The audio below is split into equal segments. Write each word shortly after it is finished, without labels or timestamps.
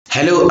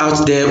Hello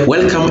out there,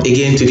 welcome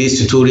again to this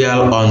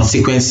tutorial on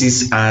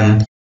sequences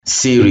and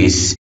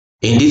series.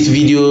 In this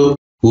video,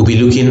 we'll be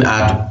looking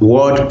at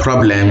word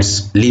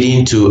problems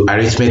leading to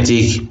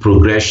arithmetic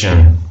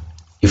progression.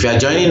 If you are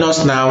joining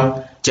us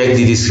now, check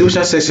the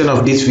description section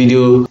of this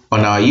video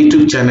on our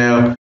YouTube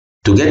channel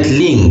to get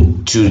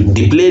link to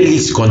the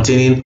playlist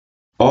containing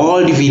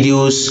all the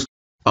videos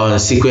on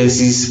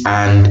sequences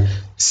and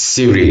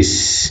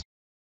series.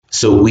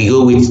 So we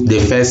go with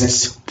the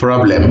first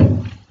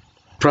problem.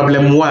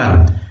 Problem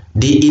 1.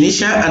 The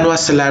initial annual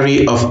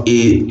salary of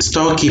a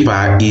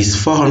storekeeper is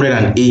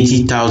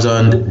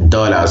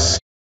 $480,000.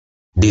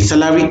 The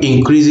salary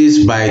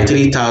increases by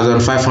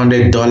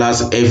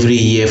 $3,500 every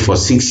year for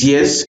 6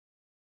 years.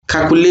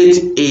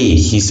 Calculate A,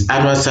 his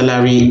annual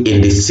salary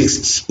in the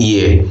 6th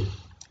year.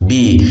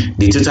 B,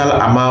 the total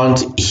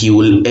amount he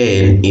will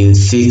earn in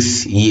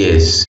 6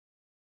 years.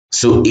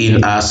 So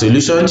in our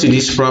solution to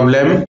this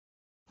problem,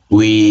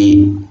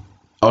 we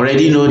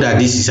already know that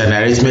this is an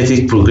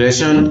arithmetic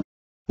progression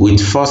with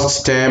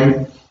first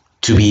term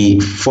to be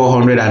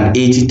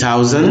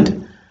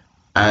 480,000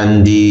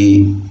 and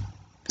the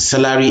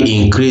salary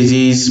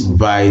increases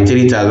by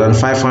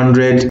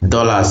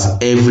 $3,500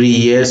 every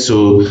year,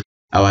 so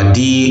our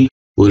D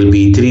will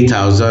be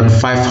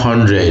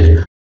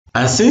 3,500.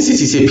 And since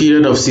it is a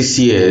period of 6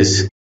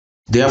 years,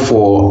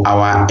 therefore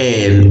our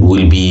N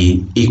will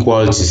be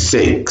equal to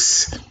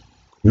 6.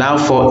 Now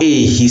for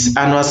A, his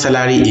annual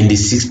salary in the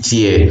 6th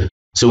year.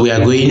 So we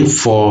are going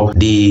for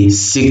the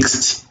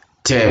 6th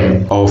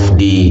term of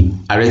the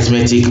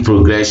arithmetic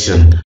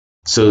progression.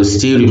 So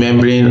still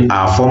remembering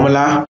our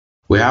formula,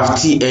 we have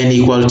Tn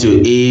equal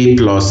to A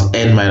plus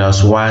N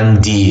minus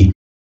 1D.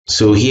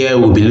 So here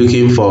we'll be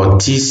looking for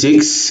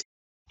T6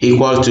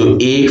 equal to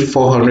A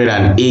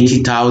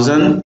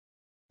 480,000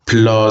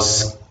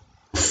 plus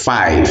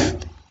 5,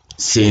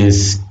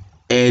 since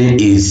N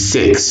is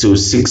 6, so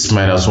 6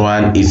 minus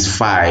 1 is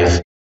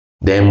 5.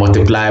 Then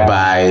multiply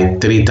by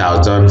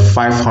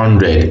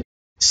 3,500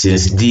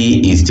 since D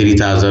is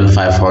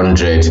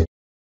 3,500.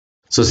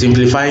 So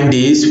simplifying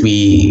this,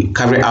 we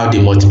carry out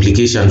the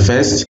multiplication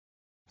first.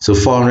 So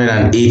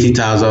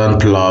 480,000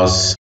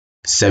 plus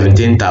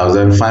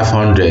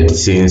 17,500,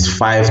 since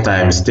 5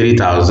 times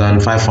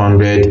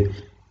 3,500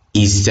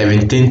 is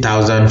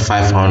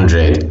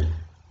 17,500.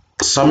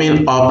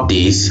 Summing up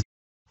this,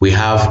 we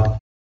have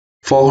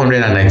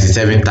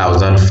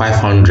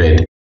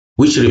 497,500,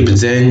 which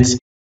represents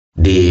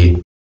the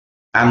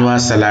annual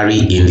salary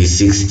in the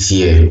 6th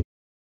year.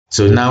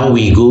 So now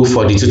we go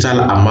for the total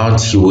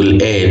amount he will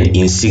earn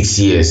in 6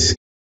 years.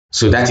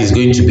 So that is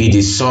going to be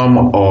the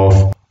sum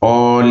of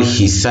all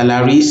his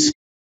salaries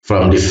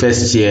from the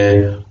 1st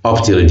year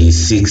up till the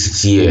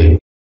 6th year.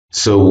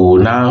 So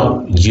we'll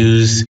now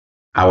use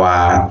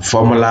our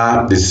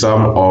formula, the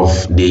sum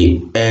of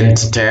the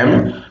nth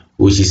term,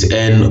 which is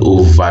n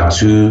over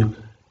 2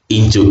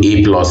 into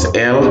A plus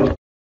L.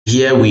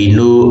 Here we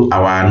know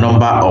our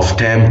number of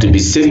terms to be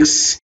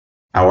 6,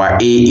 our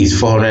A is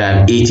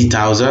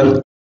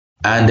 480,000,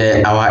 and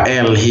our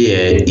L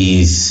here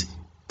is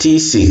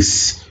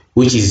T6,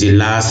 which is the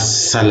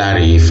last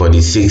salary for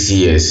the 6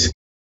 years.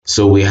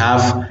 So we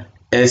have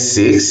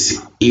S6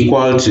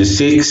 equal to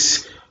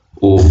 6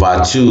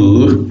 over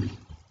 2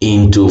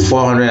 into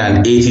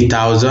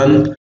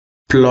 480,000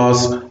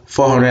 plus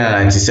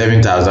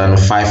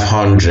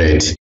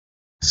 497,500.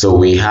 So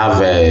we have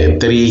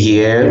 3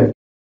 here.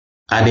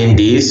 Adding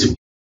this,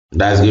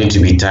 that's going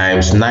to be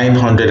times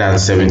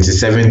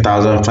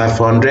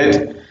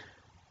 977,500.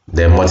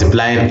 Then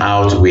multiplying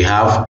out, we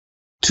have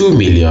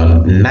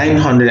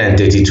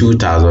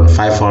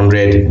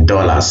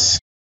 $2,932,500,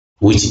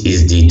 which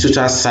is the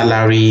total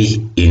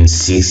salary in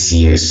 6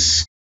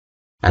 years.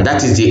 And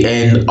that is the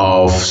end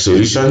of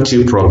solution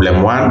to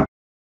problem 1.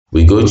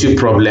 We go to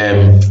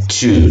problem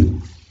 2.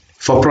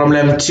 For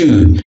problem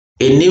 2,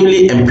 a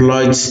newly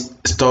employed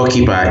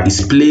storekeeper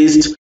is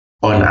placed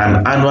on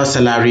an annual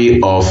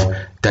salary of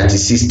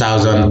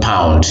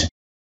 £36,000.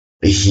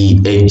 He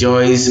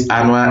enjoys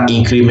annual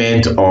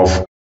increment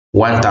of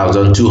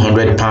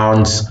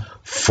 £1,200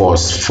 for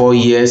 4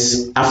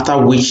 years, after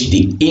which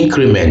the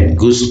increment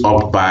goes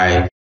up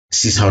by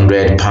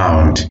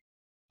 £600.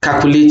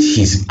 Calculate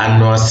his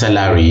annual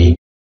salary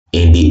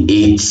in the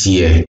 8th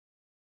year.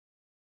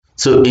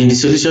 So in the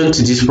solution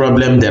to this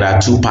problem, there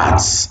are 2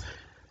 parts.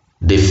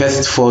 The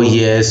first 4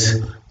 years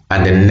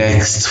and the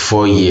next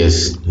 4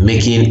 years,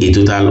 making a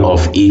total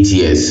of 8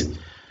 years.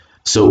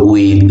 So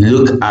we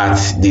look at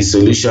the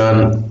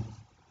solution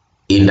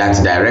in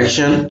that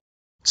direction.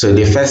 So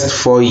the first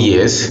 4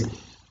 years,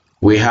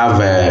 we have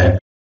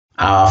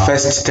our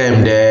first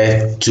term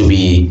there to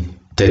be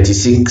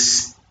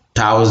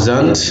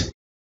 36,000,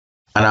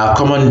 and our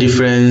common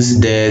difference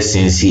there,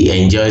 since he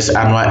enjoys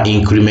annual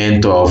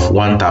increment of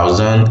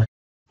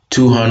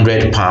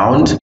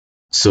 £1,200,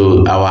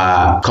 so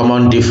our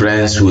common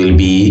difference will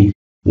be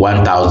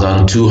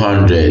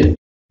 1,200.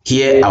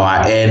 Here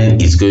our N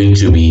is going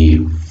to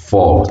be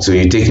 4, so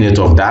you take note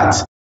of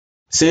that.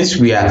 Since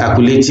we are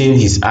calculating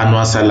his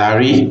annual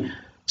salary,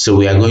 so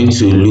we are going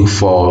to look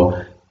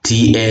for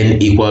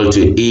Tn equal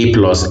to A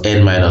plus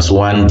n minus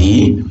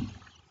 1d.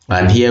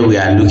 And here we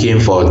are looking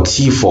for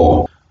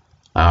T4.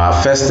 Our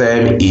first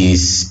term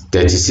is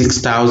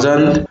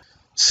 36,000.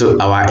 So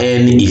our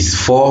n is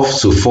 4.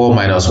 So 4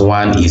 minus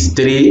 1 is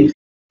 3.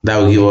 That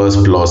will give us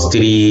plus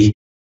 3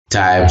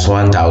 times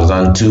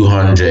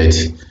 1,200.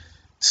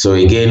 So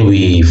again,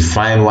 we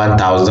find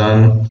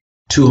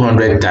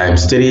 1,200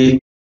 times 3,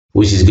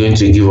 which is going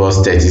to give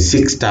us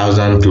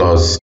 36,000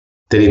 plus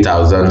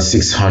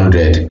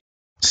 3,600.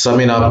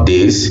 Summing up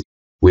this,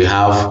 we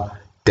have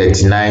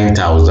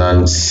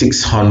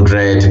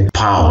 39,600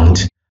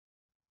 pounds.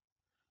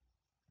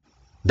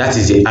 That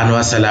is the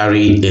annual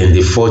salary in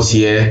the fourth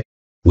year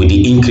with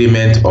the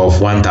increment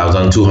of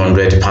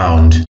 1,200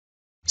 pounds.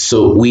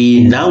 So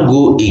we now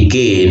go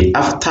again,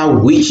 after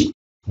which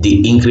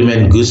the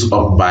increment goes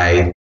up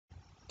by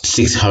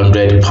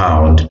 600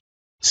 pounds.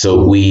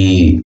 So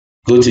we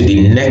go to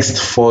the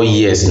next 4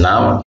 years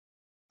now.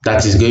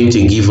 That is going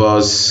to give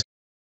us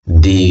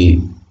the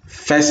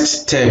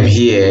first term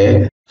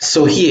here.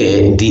 So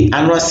here the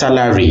annual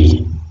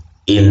salary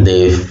in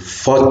the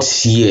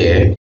fourth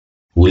year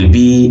will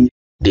be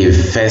the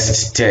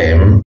first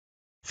term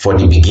for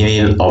the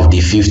beginning of the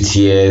fifth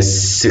year,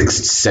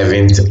 sixth,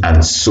 seventh,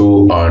 and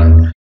so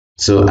on.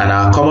 So, and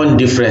our common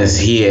difference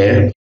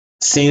here,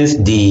 since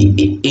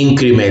the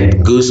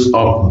increment goes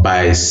up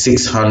by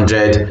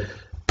 600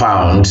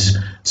 pounds,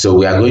 so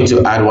we are going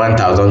to add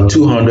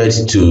 1,200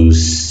 to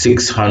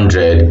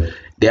 600,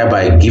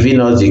 thereby giving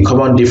us the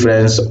common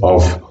difference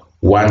of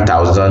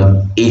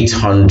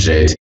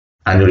 1,800.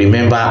 And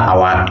remember,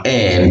 our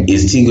n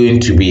is still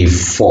going to be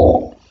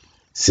 4,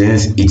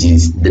 since it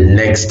is the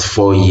next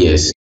 4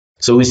 years.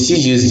 So we still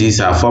use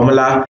this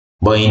formula,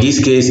 but in this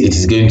case it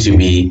is going to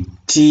be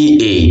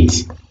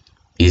T8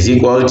 is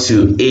equal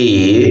to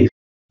A.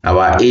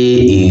 Our A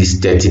is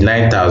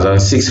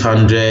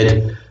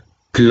 39,600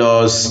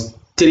 plus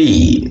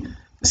 3,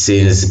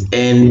 since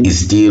n is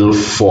still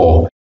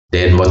 4,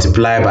 then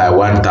multiply by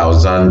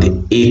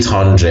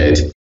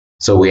 1,800.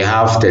 So we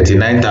have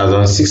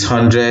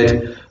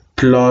 39,600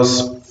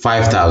 plus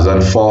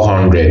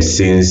 5,400,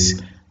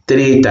 since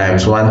 3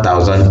 times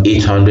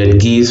 1,800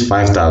 gives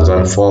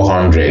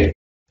 5,400.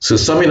 So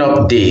summing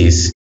up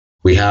this,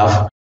 we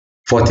have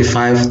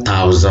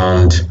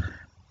 45,000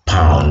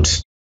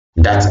 pounds.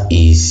 That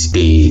is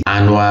the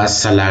annual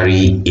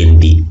salary in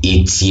the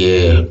 8th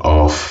year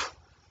of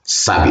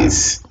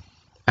service.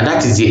 And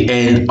that is the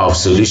end of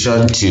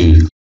solution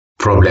to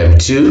problem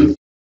 2.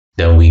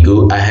 Then we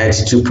go ahead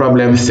to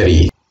problem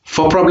 3.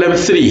 For problem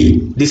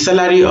 3, the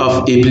salary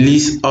of a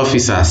police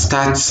officer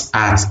starts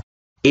at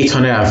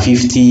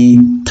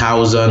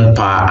 850,000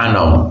 per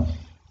annum.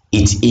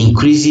 It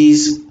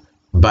increases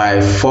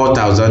by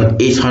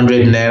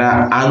 4,800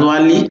 naira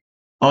annually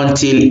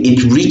until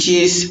it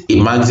reaches a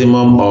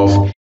maximum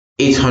of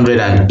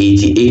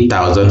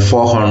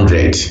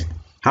 888,400.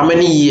 How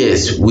many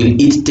years will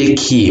it take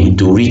him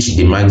to reach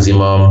the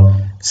maximum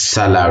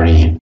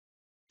salary?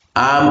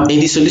 In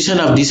the solution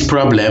of this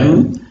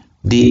problem,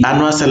 the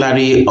annual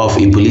salary of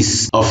a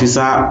police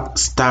officer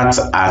starts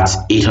at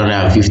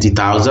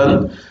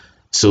 850,000.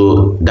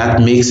 So that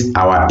makes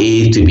our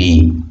A to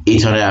be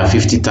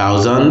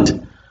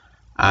 850,000,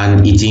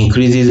 and it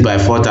increases by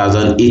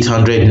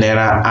 4,800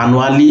 naira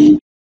annually.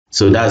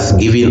 So that's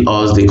giving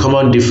us the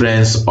common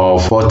difference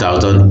of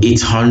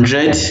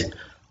 4,800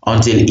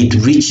 until it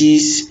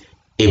reaches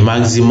a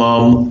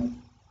maximum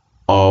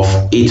of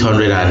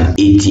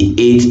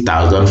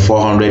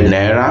 888,400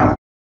 naira.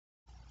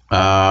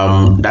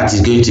 That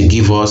is going to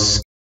give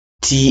us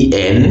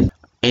Tn.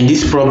 In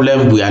this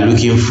problem, we are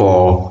looking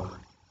for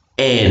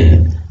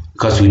n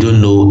because we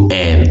don't know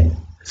n.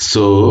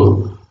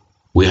 So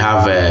we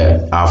have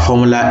our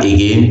formula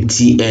again,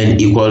 Tn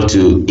equal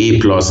to A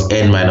plus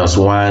n minus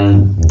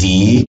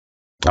 1d.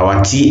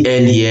 Our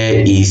Tn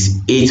here is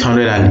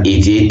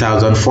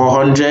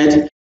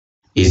 888,400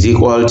 is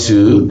equal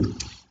to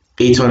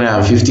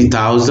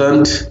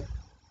 850,000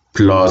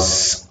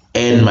 plus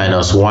n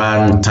minus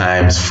 1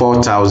 times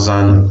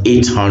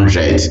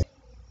 4,800.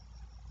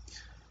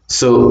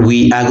 So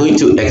we are going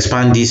to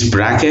expand these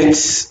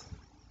brackets.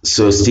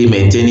 So still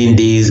maintaining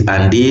this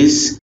and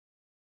this.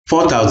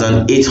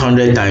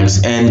 4,800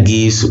 times n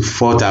gives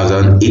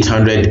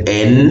 4,800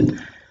 n.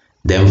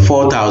 Then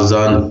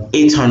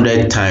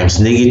 4,800 times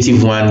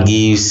negative 1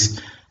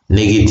 gives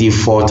negative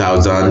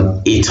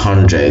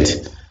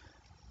 4,800.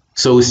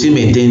 So we still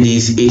maintain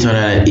this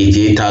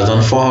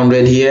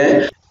 888,400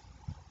 here.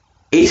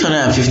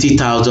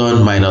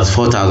 850,000 minus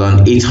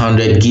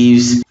 4,800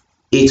 gives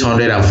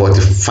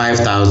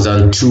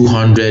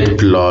 845,200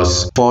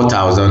 plus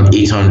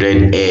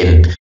 4,800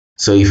 n.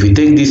 So if we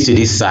take this to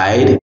this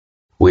side,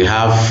 we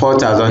have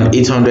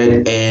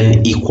 4,800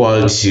 n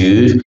equal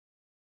to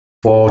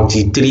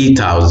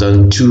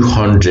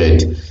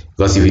 43,200,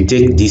 because if we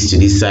take this to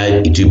this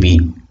side, it will be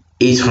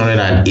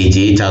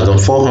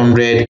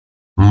 888,400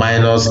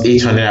 minus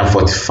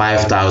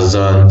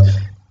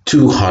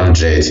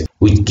 845,200,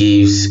 which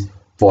gives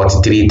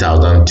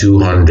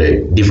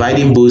 43,200.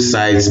 Dividing both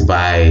sides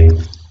by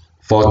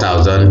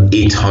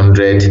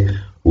 4,800,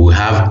 we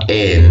have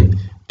n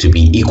to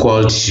be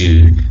equal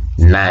to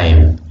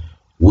 9,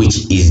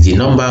 which is the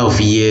number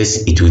of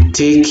years it will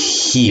take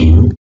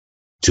him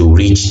to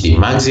reach the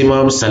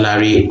maximum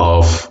salary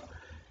of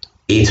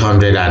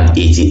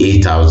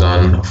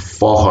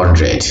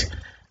 888,400.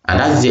 And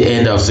that's the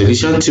end of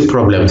solution to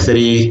problem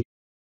 3.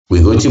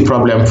 We go to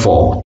problem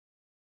 4.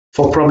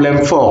 For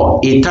problem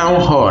 4, a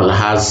town hall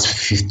has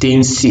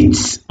 15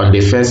 seats on the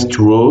first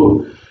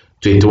row,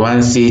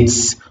 21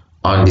 seats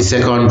on the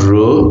second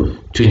row,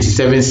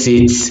 27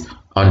 seats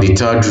on the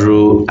third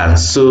row, and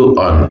so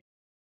on.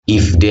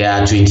 If there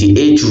are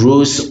 28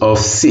 rows of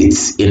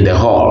seats in the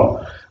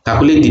hall,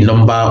 calculate the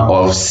number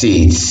of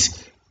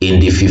seats in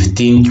the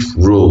 15th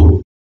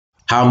row.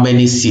 How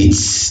many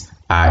seats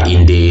are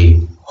in the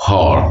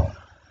hall?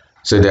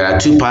 So there are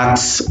two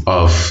parts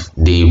of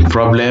the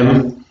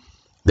problem.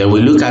 Then we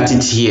look at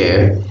it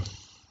here.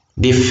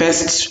 The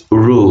first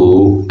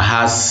row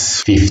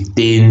has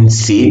 15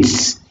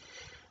 seats.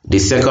 The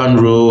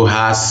second row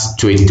has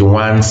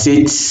 21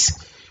 seats.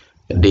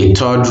 The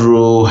third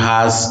row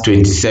has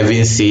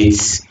 27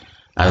 seats,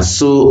 and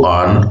so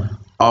on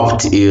up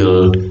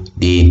till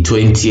the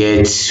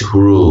 20th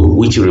row,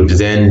 which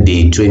represents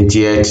the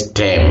 20th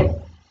term.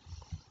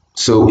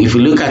 So if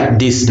we look at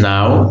this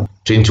now,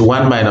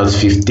 21 minus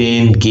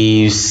 15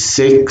 gives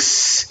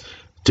 6.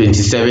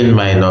 27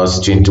 minus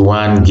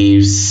 21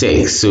 gives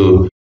 6.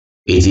 So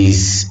it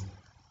is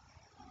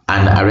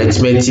an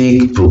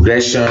arithmetic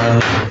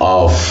progression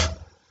of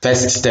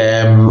first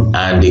term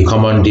and the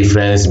common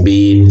difference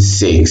being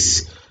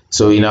 6.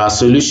 So in our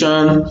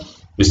solution,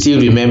 you still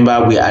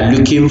remember we are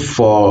looking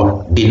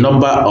for the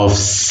number of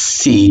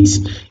seats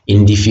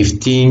in the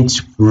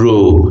 15th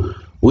row,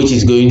 which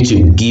is going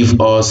to give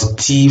us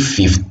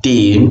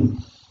T15,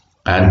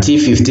 and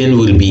T15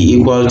 will be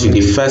equal to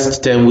the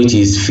first term, which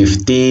is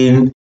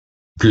 15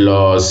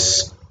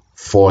 plus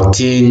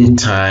 14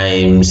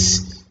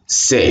 times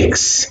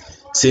 6.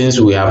 Since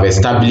we have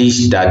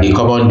established that the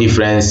common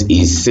difference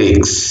is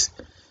 6,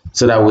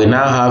 so that we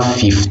now have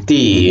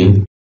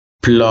 15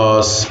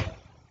 plus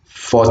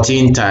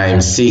 14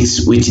 times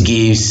 6, which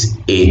gives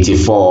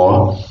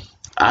 84.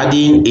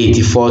 Adding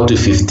 84 to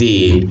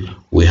 15,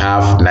 we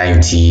have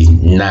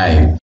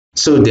 99.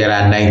 So there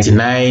are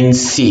 99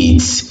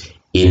 seats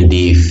in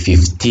the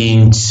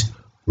 15th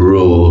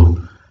row.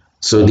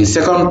 So the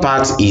second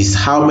part is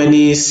how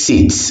many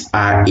seats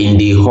are in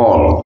the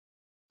hall.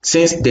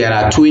 Since there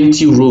are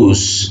 20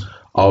 rows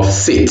of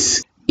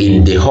seats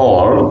in the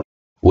hall,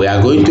 we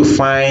are going to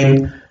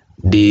find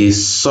the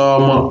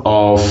sum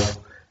of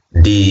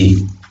the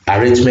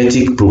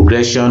arithmetic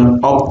progression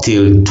up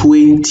till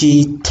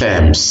 20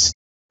 terms.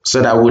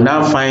 So that we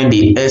now find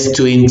the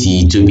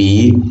S20 to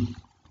be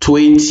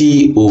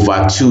 20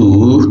 over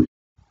 2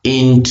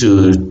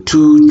 into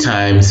 2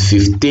 times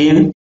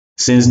 15,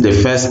 since the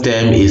first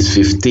term is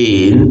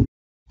 15,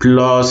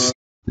 plus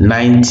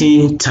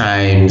 19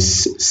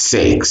 times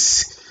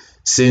 6,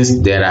 since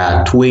there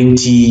are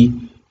 20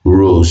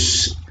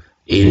 rows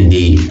in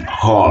the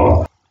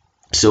hall.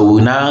 So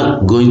we're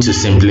now going to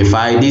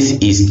simplify. This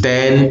is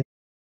 10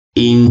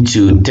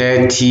 into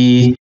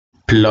 30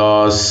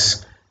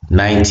 plus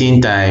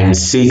 19 times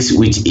 6,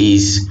 which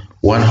is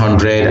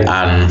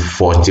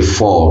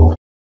 144.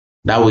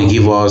 That will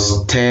give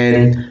us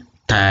 10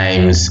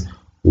 times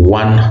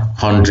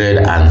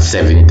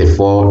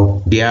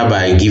 174,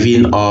 thereby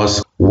giving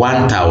us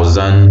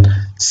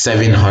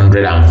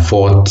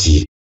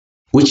 1,740,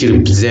 which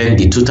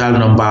represents the total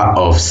number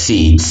of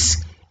seats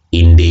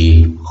in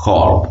the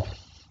hall.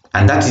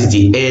 And that is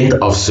the end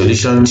of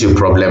solution to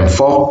problem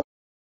 4.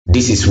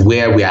 This is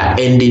where we are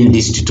ending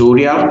this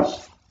tutorial.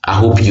 I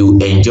hope you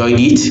enjoyed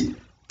it.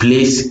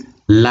 Please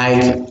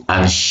like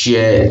and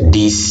share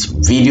this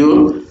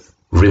video.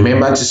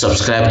 Remember to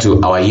subscribe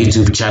to our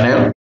YouTube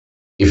channel.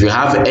 If you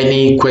have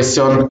any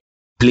question,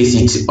 place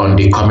it on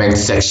the comment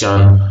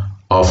section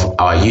of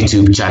our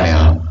YouTube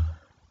channel.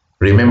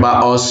 Remember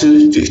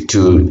also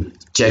to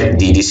check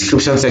the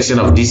description section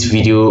of this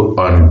video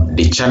on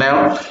the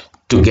channel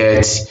to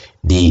get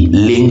the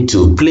link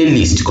to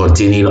playlist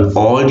containing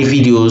all the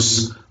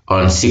videos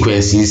on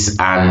sequences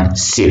and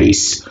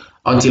series.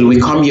 Until we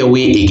come your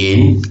way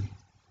again,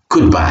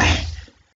 goodbye.